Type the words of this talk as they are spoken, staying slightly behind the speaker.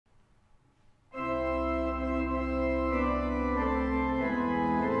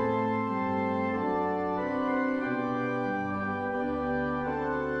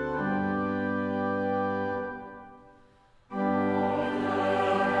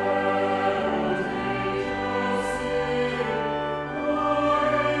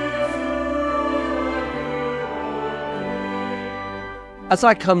As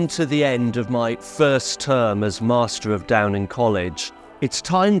I come to the end of my first term as Master of Downing College, it's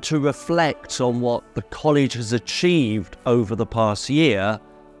time to reflect on what the college has achieved over the past year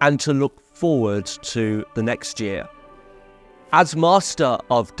and to look forward to the next year. As Master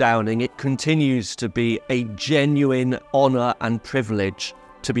of Downing, it continues to be a genuine honour and privilege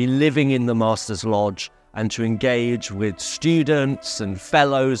to be living in the Master's Lodge and to engage with students and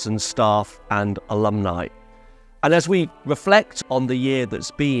fellows and staff and alumni. And as we reflect on the year that's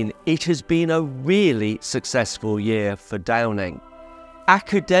been, it has been a really successful year for Downing.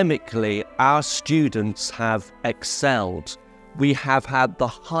 Academically, our students have excelled. We have had the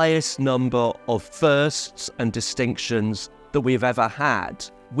highest number of firsts and distinctions that we've ever had.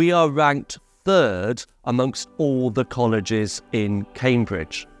 We are ranked third amongst all the colleges in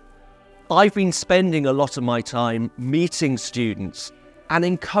Cambridge. I've been spending a lot of my time meeting students and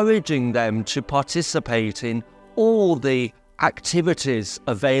encouraging them to participate in all the activities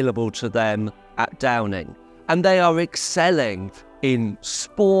available to them at Downing. And they are excelling in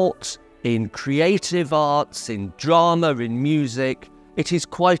sport, in creative arts, in drama, in music. It is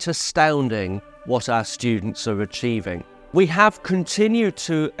quite astounding what our students are achieving. We have continued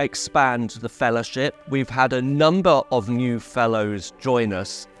to expand the fellowship. We've had a number of new fellows join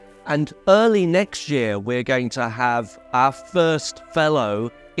us. And early next year, we're going to have our first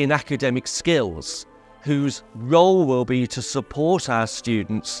fellow in academic skills, whose role will be to support our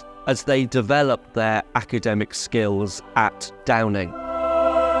students as they develop their academic skills at Downing.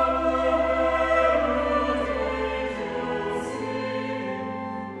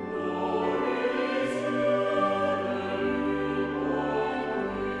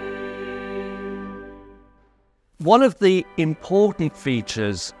 One of the important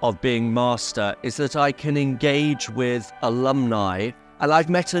features of being Master is that I can engage with alumni, and I've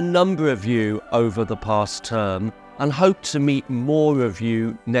met a number of you over the past term and hope to meet more of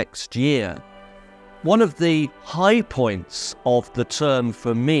you next year. One of the high points of the term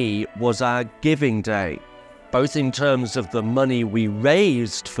for me was our Giving Day, both in terms of the money we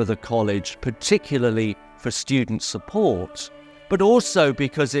raised for the college, particularly for student support, but also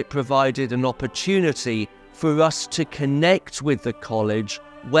because it provided an opportunity for us to connect with the college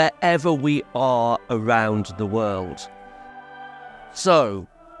wherever we are around the world. So,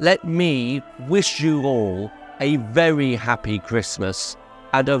 let me wish you all a very happy Christmas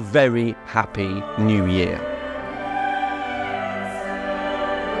and a very happy New Year.